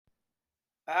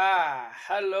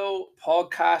Hello,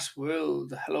 podcast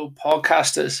world. Hello,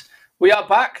 podcasters. We are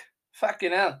back.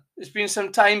 Fucking hell. It's been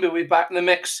some time, but we're back in the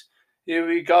mix. Here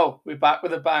we go. We're back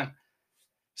with a bang.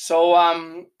 So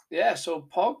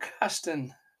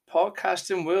podcasting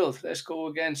world. Let's go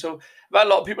again. So I've had a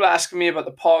lot of people asking me about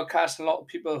the podcast, and a lot of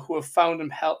people who have found them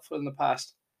helpful in the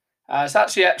past. It's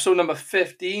actually episode number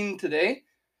 15 today.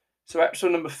 So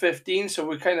episode number 15. So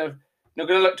we're kind of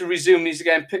going to look to resume these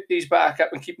again, pick these back up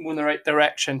and keep them in the right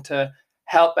direction to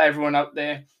help everyone out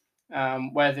there,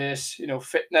 whether it's,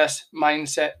 fitness,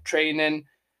 mindset, training,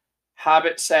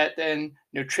 habit setting,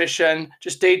 nutrition,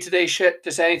 just day-to-day shit,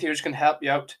 just anything which can help you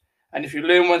out. And if you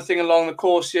learn one thing along the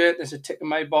course here, there's a tick in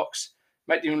my box.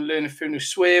 Might even learn a few new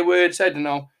swear words. I don't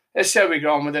know. Let's see how we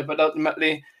go on with it. But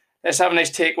ultimately, let's have a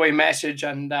nice takeaway message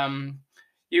and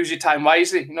use your time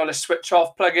wisely. Let's switch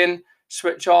off, plug in,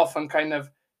 switch off, and kind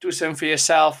of do something for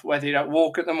yourself, whether you're at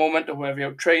work at the moment or whether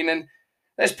you're out training.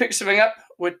 Let's pick something up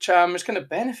which is going to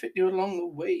benefit you along the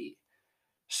way.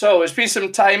 So it's been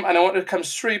some time, and I want to come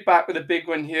straight back with a big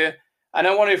one here. And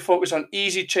I want to focus on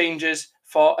easy changes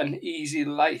for an easy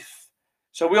life.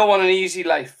 So we all want an easy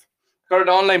life. I've got an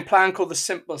online plan called the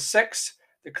Simple Six.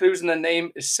 The clues in the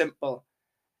name is simple.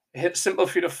 It's simple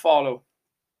for you to follow.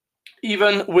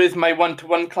 Even with my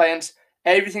one-to-one clients,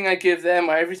 everything I give them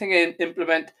or everything I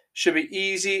implement should be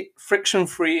easy,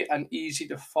 friction-free, and easy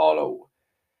to follow.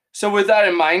 So with that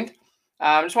in mind,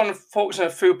 I just want to focus on a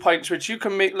few points which you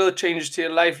can make little changes to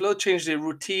your life, little changes to your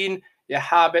routine, your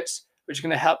habits, which are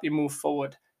going to help you move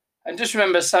forward. And just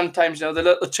remember, sometimes, the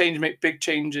little change make big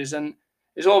changes, and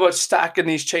it's all about stacking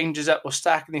these changes up or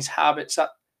stacking these habits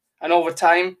up. And over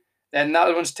time, then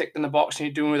that one's ticked in the box and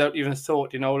you're doing without even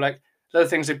thought, like little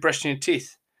things like brushing your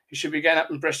teeth. You should be getting up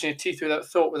and brushing your teeth without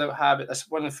thought, without habit. That's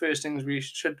one of the first things we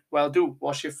should do.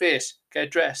 Wash your face,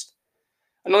 get dressed.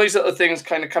 And all these little things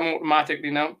kind of come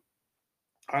automatically now.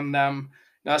 And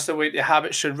that's the way the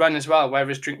habit should run as well, whether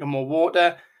it's drinking more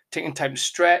water, taking time to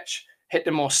stretch,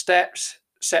 hitting more steps,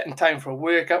 setting time for a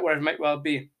workout, whatever it might well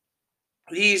be.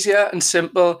 The easier and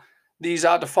simple these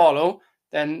are to follow,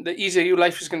 then the easier your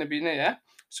life is going to be there.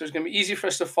 So it's going to be easy for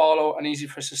us to follow and easy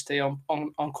for us to stay on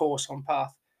course, on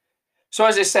path. So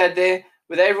as I said there,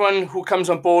 with everyone who comes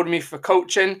on board with me for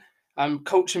coaching,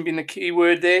 coaching being the key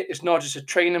word there, it's not just a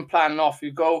training plan and off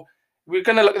you go. We're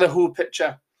going to look at the whole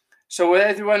picture. So with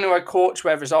everyone who I coach,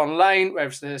 whether it's online, whether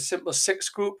it's the Simple Six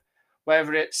group,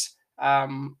 whether it's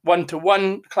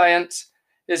one-to-one clients,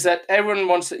 is that everyone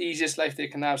wants the easiest life they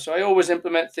can have. So I always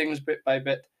implement things bit by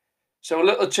bit. So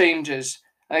little changes.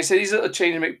 And I say these little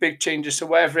changes make big changes. So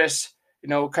whether it's,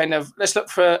 let's look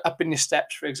for upping your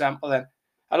steps, for example, then.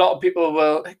 A lot of people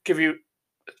will give you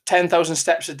 10,000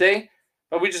 steps a day,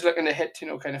 but we're just looking to hit,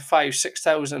 5,000,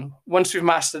 6,000. Once we've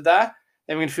mastered that,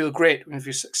 then we're going to feel great. We're going to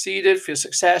feel succeeded, feel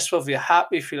successful, feel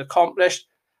happy, feel accomplished.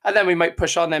 And then we might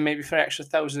push on then maybe for an extra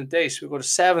 1,000 a day. So we'll go to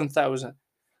 7,000.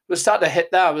 We'll start to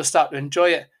hit that. We'll start to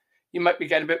enjoy it. You might be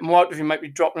getting a bit more out of it. You might be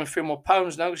dropping a few more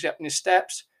pounds now because you're upping your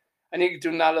steps. And you're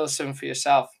doing that little something for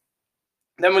yourself.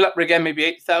 Then we'll up again, maybe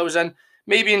 8,000.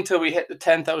 Maybe until we hit the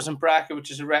 10,000 bracket, which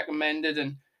is a recommended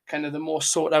and kind of the more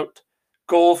sought out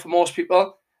goal for most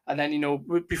people. And then,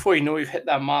 before we've hit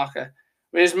that marker.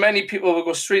 Whereas many people will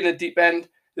go straight in the deep end.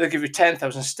 They'll give you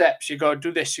 10,000 steps. You got to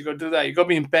do this. You got to do that. You got to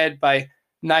be in bed by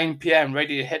 9 p.m.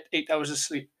 ready to hit 8 hours of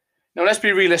sleep. Now, let's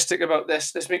be realistic about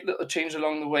this. Let's make little changes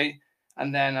along the way.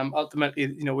 And then ultimately,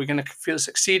 we're going to feel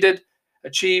succeeded,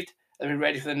 achieved, and we're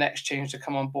ready for the next change to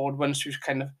come on board once we've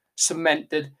kind of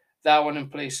cemented that one in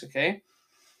place, okay?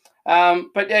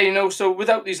 So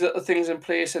without these little things in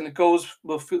place, and the goals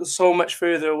will feel so much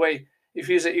further away. It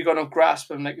feels like you're going to grasp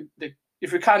them.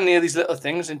 If we can nail these little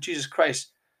things, and Jesus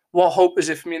Christ, what hope is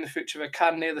it for me in the future if I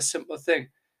can nail the simple thing?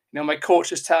 My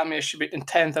coach is telling me I should be hitting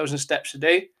 10,000 steps a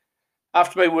day.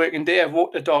 After my working day, I've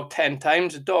walked the dog 10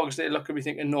 times. The dogs, they look at me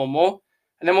thinking no more.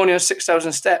 And I'm only on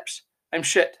 6,000 steps. I'm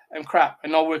shit. I'm crap.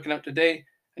 I'm not working out today.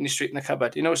 And you're straight in the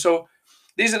cupboard. So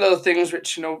these are little things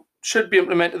which, should be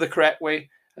implemented the correct way.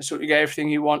 And so you get everything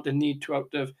you want and need to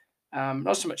out of,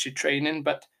 not so much your training,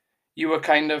 but you were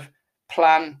kind of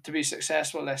plan to be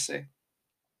successful, let's say.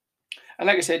 And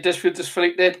like I said, it does feel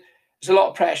deflated. There's a lot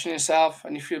of pressure on yourself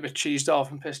and you feel a bit cheesed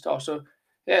off and pissed off. So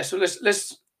yeah, so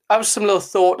let's have some little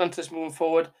thought into this moving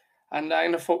forward. And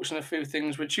I'm going to focus on a few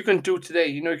things which you can do today,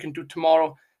 you can do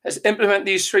tomorrow. Let's implement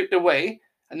these straight away,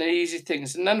 and they're easy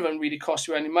things. And none of them really cost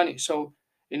you any money. So,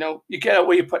 you get out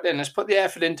what you put in. Let's put the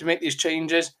effort in to make these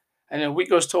changes. And in a week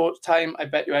goes to time, I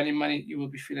bet you any money, you will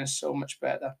be feeling so much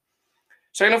better.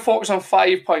 So I'm going to focus on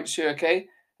 5 points here, okay? And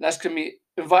that's going to be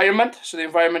environment, so the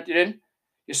environment you're in,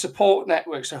 your support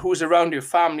network, so who's around you,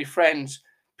 family, friends,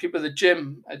 people at the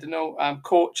gym, I don't know,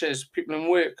 coaches, people in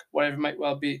work, whatever it might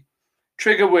well be.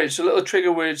 Trigger words, so little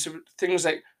trigger words, so things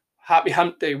like happy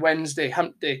hump day, Wednesday,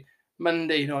 hump day,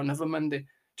 Monday, another Monday.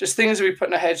 Just things that we put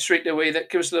in our head straight away that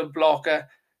gives us a little blocker.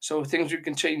 So things we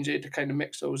can change it to kind of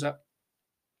mix those up.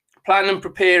 Planning and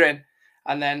preparing,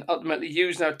 and then ultimately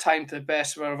using our time to the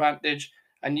best of our advantage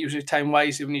and using time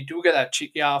wisely when you do get that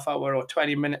cheeky half hour or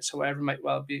 20 minutes or whatever it might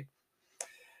well be.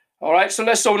 All right, so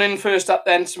let's zone in first up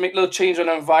then to make a little change on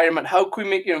our environment. How can we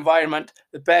make your environment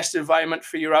the best environment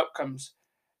for your outcomes?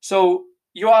 So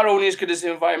you are only as good as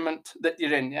the environment that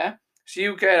you're in, yeah? So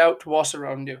you get out to what's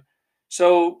around you.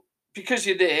 So because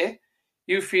you're there,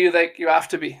 you feel like you have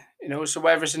to be, so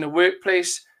whether it's in the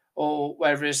workplace or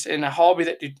whether it's in a hobby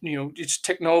that you're just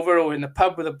taking over, or in the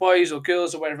pub with the boys or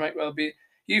girls or whatever it might well be,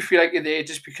 you feel like you're there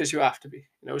just because you have to be,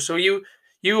 so you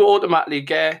automatically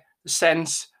get the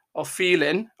sense of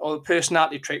feeling or the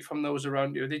personality trait from those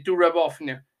around you. They do rub off on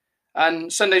you.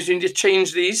 And sometimes you need to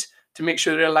change these to make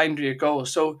sure they're aligned with your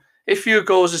goals. So if your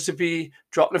goals is to be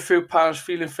dropping a few pounds,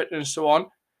 feeling fit and so on,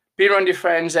 be around your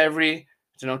friends every,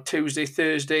 Tuesday,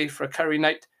 Thursday for a curry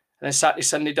night, and then Saturday,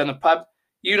 Sunday down the pub,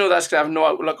 that's going to have no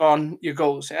outlook on your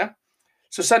goals, yeah?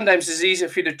 So sometimes it's easier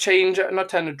for you to change it. I'm not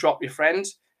trying to drop your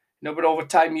friends, but over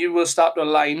time you will start to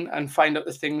align and find out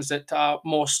the things that are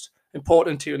most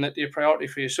important to you and that they're a priority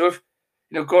for you. So if,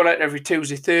 going out every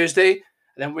Tuesday, Thursday, and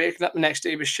then waking up the next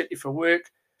day a bit shitty for work,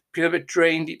 feel a bit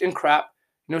drained, eating crap,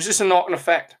 it's just a knock-on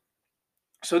effect.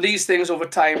 So these things over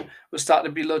time will start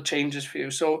to be little changes for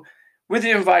you. So with the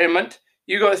environment,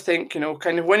 you got to think,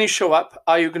 kind of when you show up,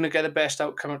 are you going to get the best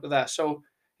outcome out of that? So,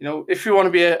 if you want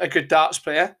to be a good darts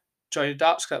player, join a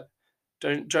darts club,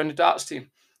 join the darts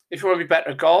team. If you want to be better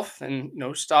at golf, then,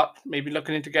 start maybe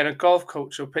looking into getting a golf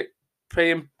coach or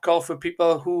playing golf with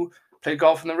people who play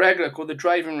golf in the regular, go to the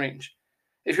driving range.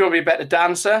 If you want to be a better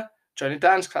dancer, join a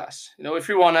dance class. If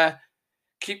you want to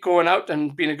keep going out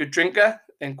and being a good drinker,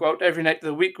 then go out every night of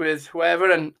the week with whoever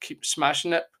and keep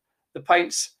smashing up the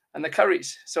pints and the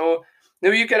curries. So now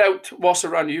you get out what's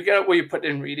around you, get out what you put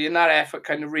in really, and that effort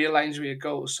kind of realigns with your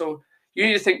goals. So you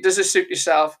need to think, does this suit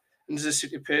yourself and does this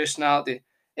suit your personality?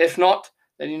 If not,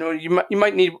 then you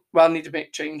might need to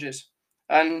make changes.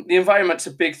 And the environment's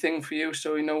a big thing for you.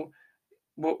 So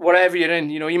whatever you're in,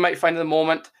 you might find at the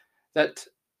moment that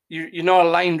you're not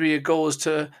aligned with your goals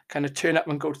to kind of turn up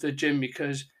and go to the gym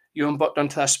because you haven't booked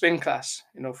onto that spin class,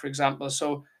 for example.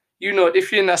 So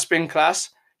if you're in that spin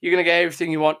class, you're going to get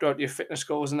everything you want out of your fitness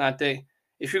goals in that day.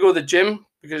 If you go to the gym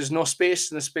because there's no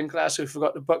space in the spin class, so you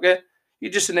forgot to book it,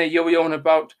 you're just in there yo-yoing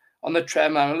about on the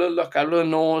treadmill, a little look, a little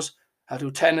nose, I'll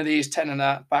do 10 of these, 10 of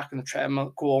that, back on the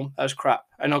treadmill, go home, that was crap,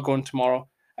 I'm not going tomorrow,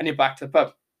 and you're back to the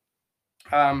pub.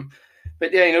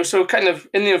 But yeah, so kind of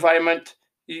in the environment,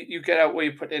 you get out what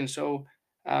you put in. So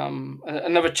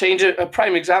another change, a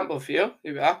prime example for you,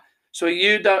 here we are. So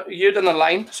you're down the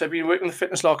line, so I've been working the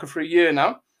Fitness Locker for a year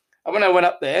now, and when I went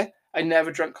up there, I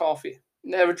never drank coffee.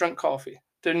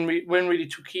 Wasn't really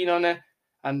too keen on it,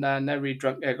 and never really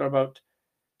drank it. I got about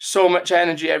so much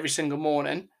energy every single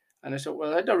morning, and I thought,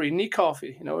 well, I don't really need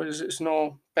coffee. It's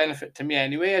no benefit to me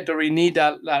anyway. I don't really need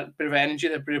that bit of energy,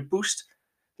 that bit of boost,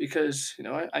 because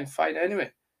I'm fine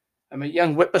anyway. I'm a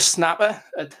young whippersnapper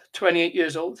at 28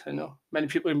 years old. I know many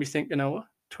people will be thinking, oh,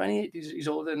 28, he's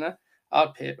older than that.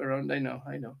 I'll paper around. I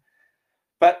know.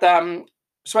 But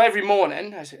so every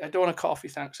morning I say, I don't want a coffee,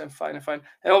 thanks. I'm fine.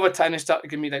 And over time they start to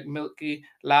give me like milky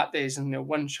lattes and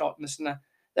one shot and this and that.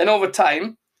 Then over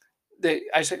time,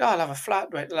 I say, I'll have a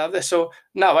flat white, I'll have this. So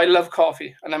now I love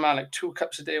coffee, and I'm on like 2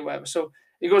 cups a day or whatever. So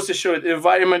it goes to show the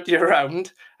environment you're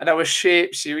around and how it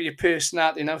shapes you, your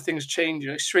personality, and how things change.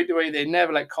 Like straight away, they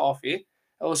never like coffee.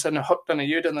 All of a sudden, I'm hooked on a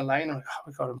year down the line. I'm like, oh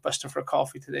my God, I'm busting for a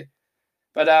coffee today.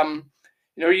 But,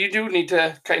 you do need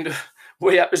to kind of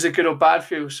weigh up, is it good or bad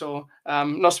for you? So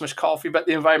not so much coffee, but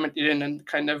the environment you're in, and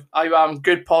kind of are you having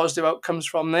good positive outcomes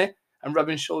from there and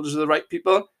rubbing shoulders with the right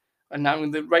people and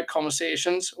having the right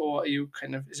conversations, or are you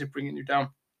is it bringing you down?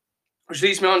 Which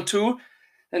leads me on to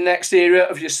the next area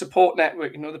of your support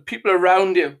network. The people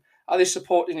around you, are they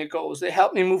supporting your goals? They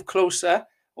helping you move closer,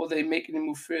 or are they making you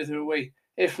move further away?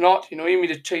 If not, you need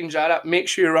to change that up. Make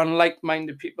sure you're around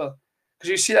like-minded people, because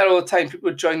you see that all the time.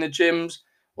 People join the gyms,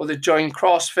 or they join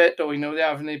CrossFit, or they're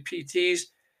having their PTs.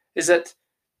 Is that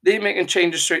they're making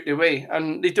changes straight away,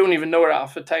 and they don't even know it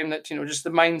half the time. That just the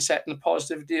mindset and the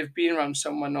positivity of being around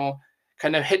someone, or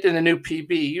kind of hitting a new PB.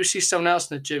 You see someone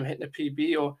else in the gym hitting a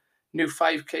PB, or new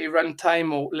 5K run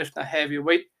time, or lifting a heavier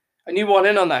weight, and you want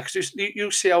in on that because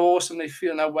you see how awesome they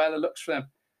feel and how well it looks for them.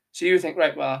 So you think,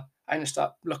 right, well, I'm going to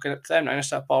start looking at them, I'm going to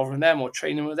start bothering them or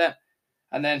training with them.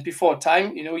 And then before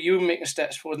time, you making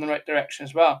steps forward in the right direction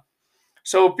as well.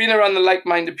 So being around the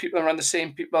like-minded people, around the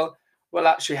same people, will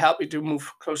actually help you to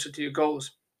move closer to your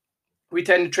goals. We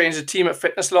tend to train as a team at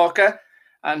Fitness Locker,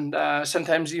 and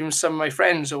sometimes even some of my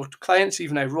friends or clients,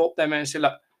 even I rope them in and say,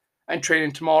 look, I'm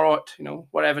training tomorrow at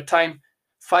whatever time,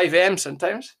 5 a.m.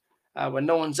 sometimes, when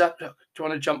no one's up. Look, do you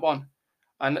want to jump on?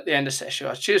 And at the end of the session,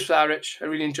 I cheers for that, Rich. I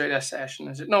really enjoyed that session.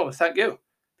 I said, no, thank you,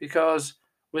 because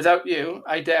without you,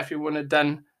 I definitely wouldn't have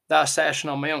done that session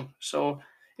on my own. So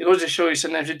it goes to show you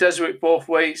sometimes it does work both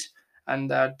ways, and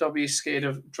don't be scared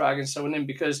of dragging someone in,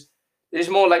 because there's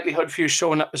more likelihood for you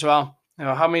showing up as well.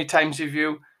 How many times have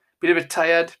you been a bit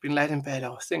tired, been laid in bed?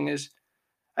 Oh, the thing is,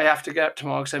 I have to get up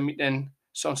tomorrow because I'm meeting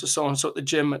so-and-so at the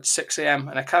gym at 6 a.m.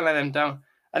 and I can't let them down.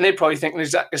 And they probably think the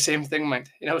exact same thing, mate.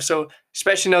 So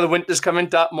especially now the winter's coming,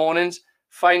 dark mornings,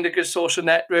 find a good social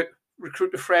network,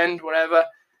 recruit a friend, whatever,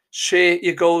 share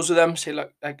your goals with them. Say,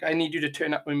 look, like, I need you to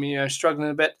turn up with me. I'm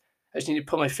struggling a bit. I just need to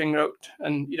pull my finger out.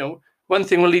 And, one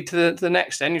thing will lead to the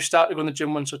next. Then you start to go to the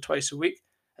gym once or twice a week.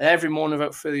 And every morning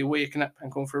without failure, waking up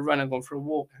and going for a run and going for a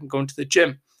walk and going to the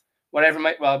gym, whatever it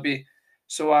might well be.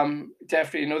 So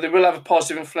definitely, they will have a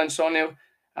positive influence on you,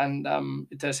 and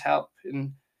it does help.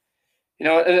 And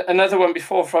another one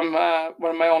before from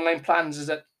one of my online plans is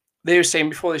that they were saying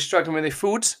before they're struggling with their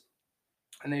foods,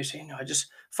 and they were saying, I just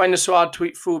find it so hard to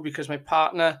eat food because my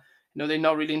partner, they're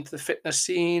not really into the fitness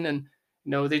scene, and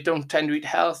they don't tend to eat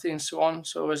healthy and so on.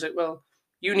 So I was like, well,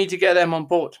 you need to get them on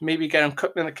board. Maybe get them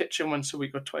cooking in the kitchen once a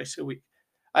week or twice a week.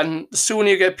 And the sooner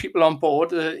you get people on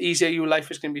board, the easier your life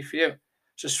is going to be for you.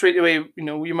 So straight away,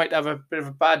 you might have a bit of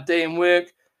a bad day in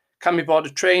work, can't be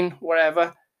bothered to train,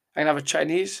 whatever. I can have a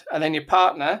Chinese, and then your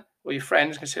partner or your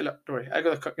friends can say, look, don't worry, I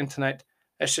got the cooking tonight.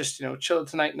 Let's just, chill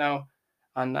tonight now.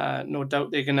 And no doubt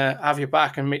they're going to have your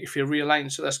back and make you feel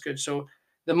realigned. So that's good. So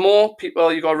the more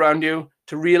people you got around you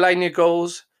to realign your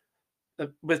goals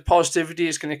with positivity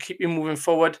is going to keep you moving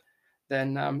forward,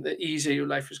 then the easier your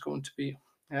life is going to be.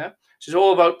 Yeah. So it's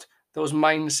all about those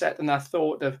mindset and that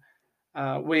thought of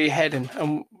where you're heading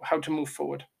and how to move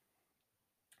forward.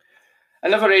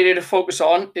 Another area to focus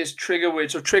on is trigger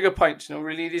words or trigger points.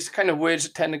 Really these kind of words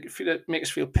that tend to make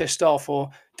us feel pissed off or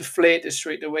deflated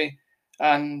straight away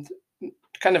and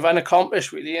kind of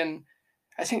unaccomplished, really. And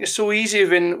I think it's so easy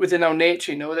within our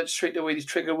nature, that straight away these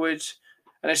trigger words.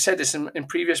 And I said this in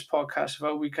previous podcasts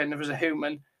about we kind of, as a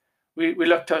human, we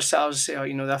look to ourselves and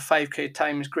say, that 5K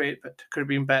time is great, but could have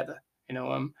been better.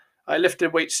 I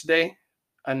lifted weights today,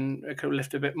 and I could have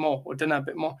lifted a bit more or done a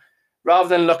bit more. Rather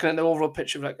than looking at the overall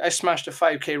picture of I smashed a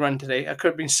 5K run today. I could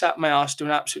have been sat my ass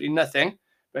doing absolutely nothing,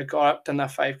 but I got up, done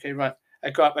that 5K run. I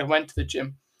got up, I went to the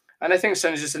gym. And I think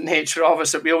sometimes it's the nature of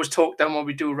us that we always talk down what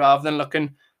we do rather than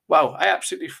looking, wow, I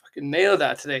absolutely fucking nailed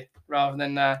that today. Rather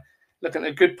than looking at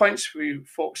the good points, we're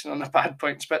focusing on the bad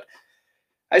points. But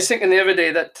I was thinking the other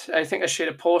day that I think I shared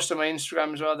a post on my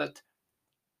Instagram as well that,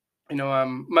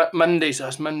 Monday, so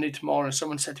it's Monday tomorrow, and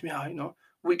someone said to me,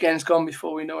 weekend's gone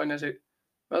before we know. And I was like,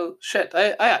 well, shit,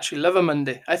 I actually love a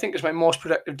Monday. I think it's my most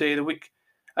productive day of the week.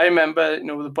 I remember,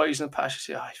 with the boys in the past,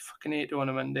 you say, I fucking hate doing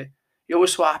a Monday. You're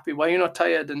always so happy. Why are you not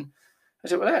tired? And I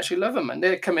said, well, I actually love a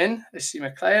Monday. I come in, I see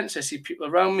my clients, I see people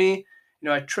around me,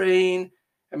 I train,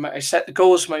 and I set the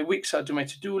goals for my week. So I do my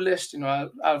to-do list, I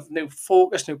have new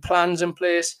focus, new plans in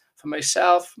place for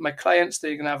myself. My clients,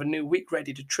 they're going to have a new week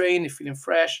ready to train. They're feeling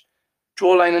fresh.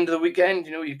 Draw a line under the weekend,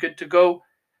 you're good to go.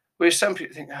 Whereas some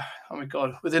people think, oh my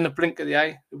God, within a blink of the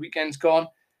eye, the weekend's gone,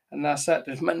 and that's it.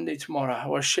 There's Monday tomorrow,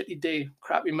 or a shitty day,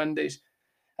 crappy Mondays.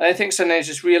 And I think sometimes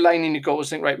just realigning your goals,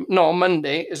 think, right, no,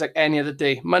 Monday is like any other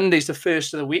day. Monday's the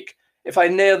first of the week. If I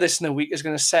nail this in a week, it's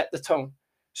going to set the tone.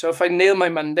 So if I nail my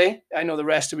Monday, I know the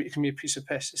rest of the week can be a piece of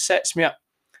piss. It sets me up.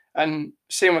 And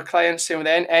same with clients, same with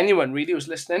anyone really who's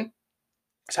listening.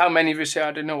 It's how many of you say,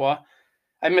 I don't know what,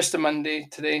 I missed a Monday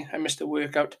today, I missed a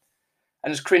workout.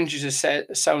 And as cringy as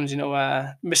it sounds,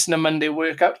 missing a Monday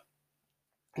workout.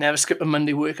 Never skip a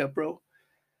Monday workout, bro.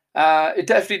 It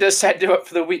definitely does set you up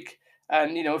for the week.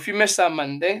 And, if you miss that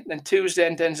Monday, then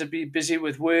Tuesday tends to be busy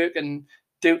with work and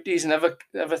duties and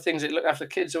other things like look after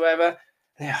kids or whatever.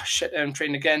 And, shit, I'm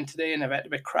training again today and I've had a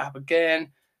bit crap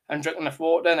again. I'm drinking enough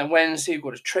water. And then Wednesday, you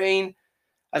go to train.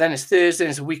 And then it's Thursday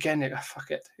and it's a weekend. You go, fuck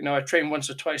it. I trained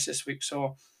once or twice this week.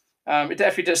 So it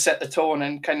definitely does set the tone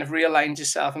and kind of realigns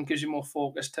yourself and gives you more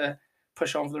focus to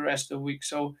push on for the rest of the week.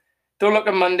 So don't look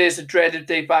at Monday as a dreaded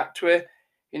day back to it.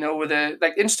 With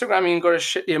like Instagram, you can got a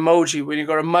shitty emoji when you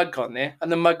got a mug on there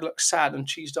and the mug looks sad and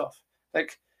cheesed off.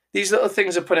 Like these little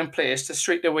things are put in place to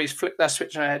straight away flick that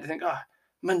switch in our head and think,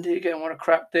 Monday again, what a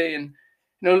crap day. And,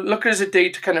 look at it as a day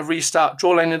to kind of restart,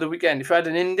 draw line of the weekend. If you had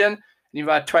an Indian you've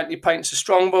had 20 pints of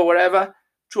Strongbow, whatever,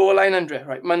 draw a line under it.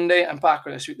 Right, Monday, I'm back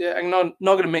on this week. I'm not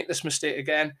going to make this mistake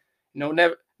again.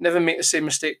 Never make the same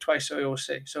mistake twice, I always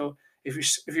say. So if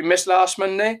you missed last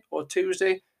Monday or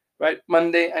Tuesday, right,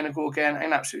 Monday, I'm going to go again. I'm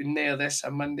going to absolutely nail this,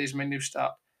 and Monday's my new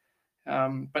start.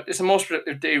 But it's the most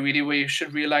productive day, really, where you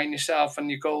should realign yourself and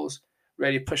your goals,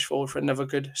 ready to push forward for another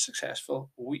good, successful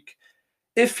week.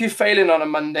 If you're failing on a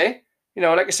Monday,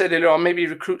 like I said earlier on, maybe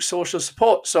recruit social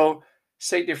support. So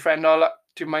say to your friend, do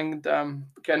you mind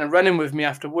getting a running with me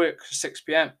after work at 6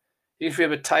 p.m.? You feel a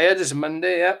bit tired, it's a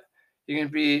Monday, yep. You're going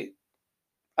to be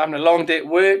having a long day at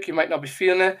work, you might not be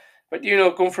feeling it, but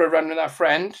going for a run with that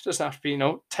friend doesn't have to be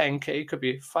 10k, could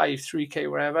be 5,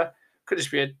 3k, whatever, could just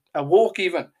be a walk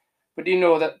even, but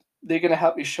that they're going to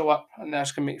help you show up, and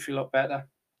that's going to make you feel a lot better.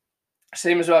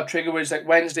 Same as well, trigger words like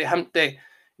Wednesday, hump day,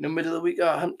 middle of the week,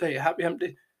 hump day, happy hump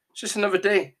day. It's just another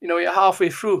day, you're halfway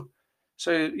through,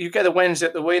 so you get the Wednesday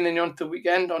at the way, and then you're on to the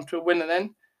weekend, onto a winner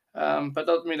then. But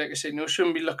ultimately, like I said,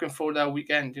 shouldn't be looking forward to that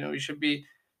weekend. You should be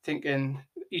thinking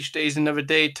each day is another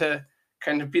day to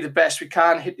kind of be the best we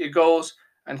can, hit your goals,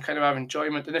 and kind of have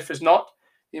enjoyment. And if it's not,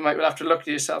 you might well have to look at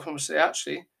yourself and say,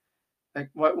 actually, like,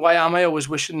 why am I always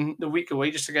wishing the week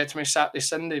away just to get to my Saturday,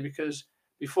 Sunday? Because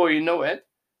before you know it,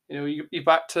 you're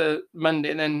back to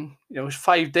Monday, and then it's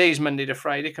 5 days Monday to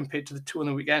Friday compared to the 2 on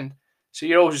the weekend. So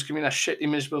you're always just gonna be in a shitty,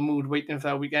 miserable mood, waiting for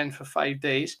that weekend for 5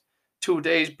 days, 2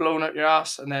 days blown out your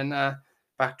ass, and then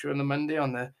back to on the Monday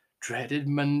on the dreaded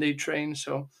Monday train.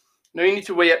 So you need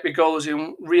to weigh up your goals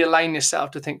and realign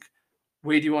yourself to think,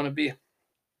 where do you want to be?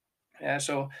 Yeah.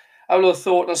 So I have a little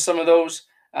thought on some of those.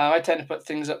 I tend to put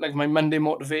things up like my Monday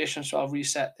motivation, so I'll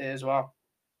reset there as well.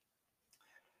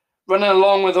 Running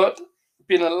along with it,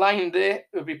 being aligned there,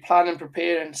 will be planning and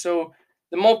preparing. So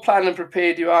the more planned and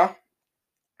prepared you are,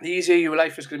 the easier your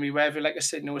life is going to be. Whether, like I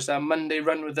said, it's that Monday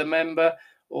run with a member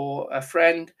or a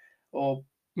friend, or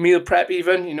meal prep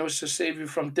even, to save you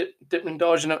from dipping and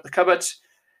dodging out the cupboards.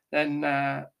 Then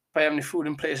by having food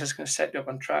in place, it's going to set you up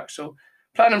on track. So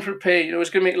plan and prepare, it's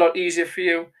going to make it a lot easier for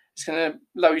you. It's going to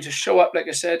allow you to show up, like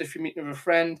I said, if you're meeting with a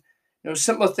friend.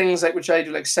 Simple things like which I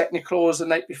do, like setting your clothes the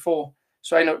night before.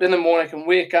 So I know in the morning I can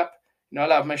wake up, I'll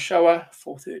have my shower,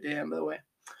 4:30 a.m. by the way.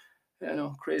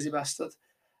 Crazy bastard.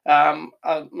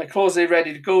 My clothes are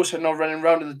ready to go, so I'm not running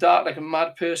around in the dark like a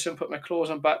mad person, put my clothes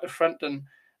on back to front and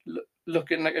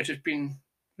looking like I've just been,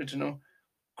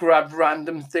 grabbed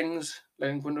random things,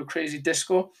 like I'm going to a crazy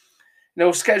disco.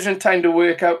 Scheduling time to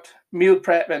work out, meal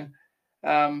prepping,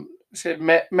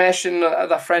 meshing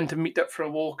that friend to meet up for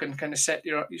a walk and kind of set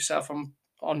yourself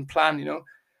on plan,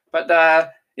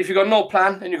 But if you've got no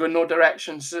plan and you've got no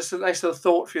direction, so it's a nice little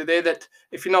thought for you there that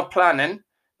if you're not planning,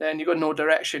 then you've got no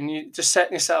direction. You're just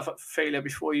setting yourself up for failure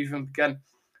before you even begin.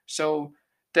 So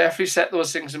definitely set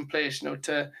those things in place,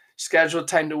 to schedule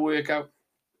time to work out,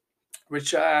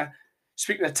 which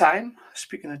speaking of time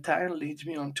leads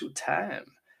me on to time.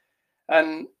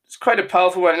 And it's quite a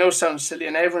powerful one. I know it sounds silly,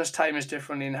 and everyone's time is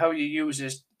different, and how you use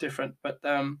is different. But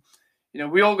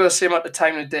we all got the same amount of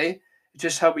time in a day. It's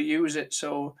just how we use it.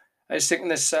 So I was thinking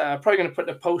this. Probably going to put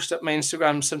a post up my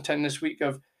Instagram sometime this week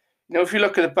of, if you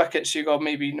look at the buckets, you got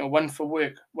maybe one for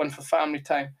work, one for family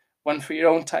time, one for your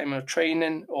own time of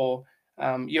training or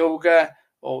yoga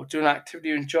or doing an activity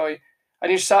you enjoy,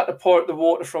 and you start to pour the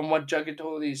water from one jug into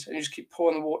all these, and you just keep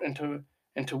pouring the water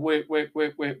into work,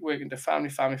 into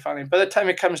family. By the time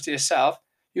it comes to yourself,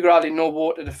 you got hardly no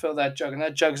water to fill that jug, and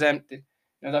that jug's empty.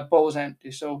 That bowl's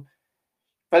empty. So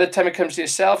by the time it comes to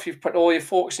yourself, you've put all your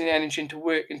focus and your energy into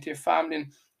work, into your family.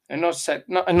 And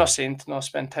I'm not saying to not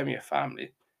spend time with your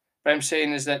family, but I'm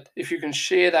saying is that if you can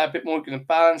share that a bit more, you can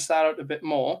balance that out a bit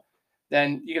more,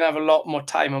 then you can have a lot more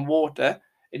time and water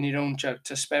in your own jug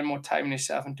to spend more time on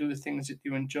yourself and do the things that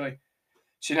you enjoy.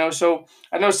 So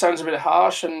I know it sounds a bit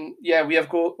harsh, and yeah, we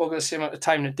have all got the same amount of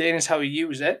time in a day, and it's how we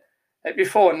use it. Like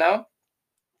before now,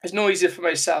 it's no easier for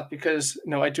myself because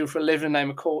I do for a living and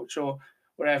I'm a coach or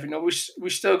whatever. We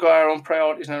still got our own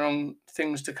priorities and our own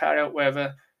things to carry out.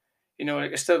 Wherever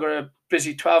like I still got a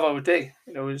busy 12-hour day.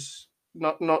 It's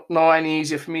not any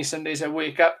easier for me. Some days I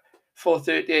wake up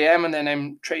 4:30 a.m. and then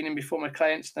I'm training before my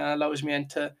clients. That allows me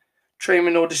to train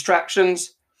with no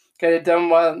distractions, get it done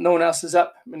while no one else is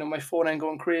up. My phone ain't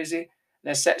going crazy, and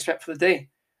that sets me up for the day.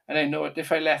 And I know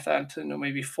if I left that until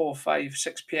maybe 4, 5,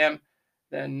 6 p.m.,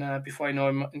 then before I know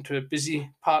I'm into a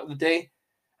busy part of the day,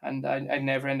 and I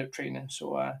never end up training.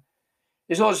 So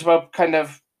it's always about kind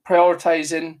of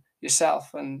prioritizing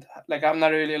yourself. And like I'm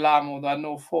that early alarm or that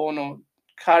no phone or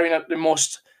carrying out the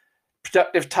most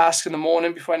productive task in the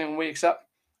morning before anyone wakes up,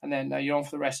 and then you're on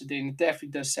for the rest of the day, and it definitely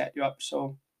does set you up.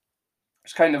 So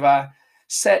it's kind of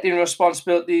setting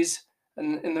responsibilities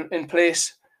in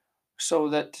place, so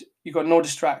that you've got no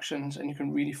distractions and you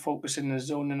can really focus in and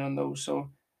zone in on those. So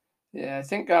yeah, I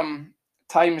think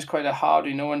time is quite a hard,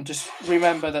 and just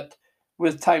remember that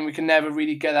with time we can never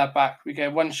really get that back. We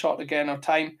get one shot again of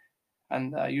time,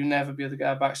 and you'll never be able to get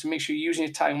that back. So make sure you're using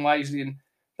your time wisely, and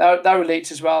that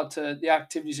relates as well to the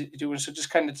activities that you're doing. So just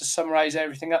kind of to summarize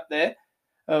everything up there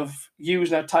of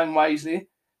using our time wisely.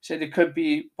 So they could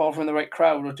be bothering the right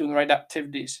crowd or doing the right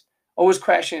activities. Always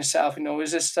question yourself,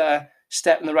 is this a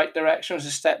step in the right direction, or is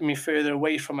it stepping me further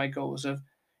away from my goals of,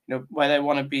 whether I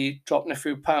want to be dropping a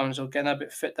few pounds or getting a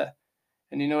bit fitter.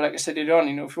 And, like I said earlier on,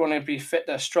 if you want to be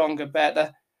fitter, stronger,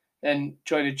 better, then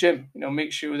join a gym.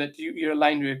 Make sure that you're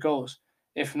aligned with your goals.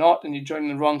 If not, then you're joining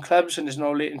the wrong clubs and there's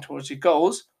no relating towards your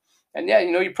goals. And yeah,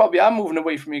 you probably are moving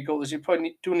away from your goals. You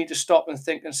probably do need to stop and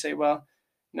think and say, well,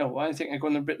 no, I think I'm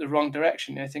going a bit the wrong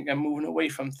direction. I think I'm moving away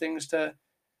from things to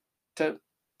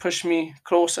push me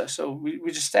closer. So we're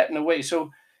just stepping away.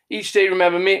 So each day,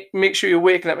 remember, make sure you're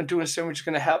waking up and doing something which is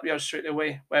going to help you out straight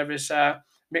away. Whether it's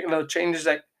making little changes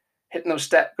like hitting those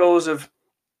step goals of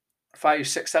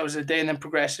 5-6 hours a day and then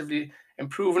progressively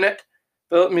improving it.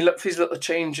 But look for these little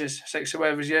changes. So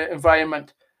whether it's your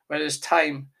environment, whether it's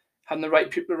time, having the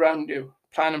right people around you,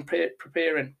 planning,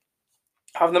 preparing,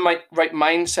 having the right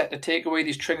mindset to take away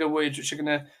these trigger words which are going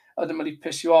to ultimately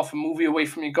piss you off and move you away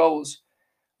from your goals,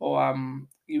 or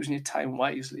using your time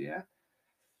wisely. Yeah.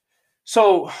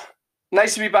 So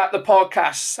nice to be back at the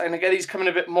podcast, and I get these coming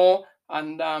a bit more.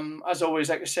 And as always,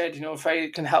 like I said, if I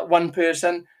can help one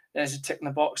person, there's a tick in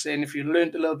the box there. And if you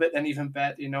learned a little bit, then even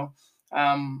better,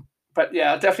 But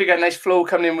yeah, I'll definitely get a nice flow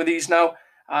coming in with these now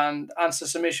and answer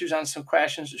some issues and some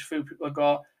questions which a few people have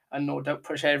got, and no doubt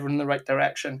push everyone in the right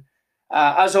direction.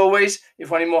 As always, if you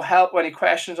want any more help or any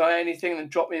questions on anything, then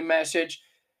drop me a message.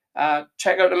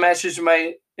 Check out the message on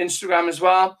my Instagram as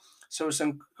well. So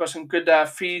got some good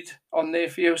feed on there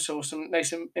for you. So some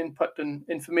nice input and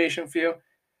information for you.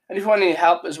 And if you want any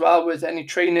help as well with any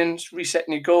trainings,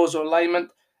 resetting your goals or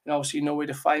alignment, then obviously you know where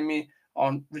to find me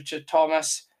on Richard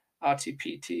Thomas,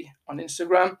 RTPT on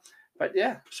Instagram. But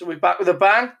yeah, so we're back with a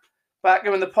bang. Back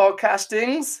in the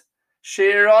podcastings.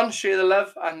 Share the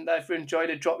love. And if you enjoyed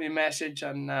it, drop me a message.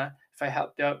 And if I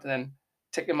helped you out, then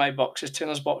ticking my boxes, turn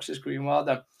those boxes green. Well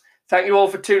done. Thank you all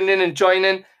for tuning in and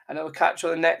joining. And I'll catch you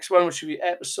on the next one, which will be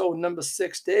episode number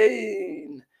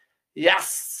 16.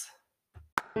 Yes.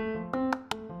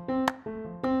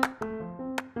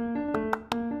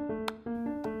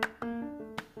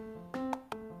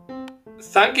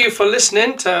 Thank you for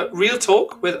listening to Real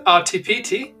Talk with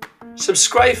RTPT.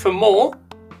 Subscribe for more.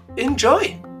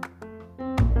 Enjoy.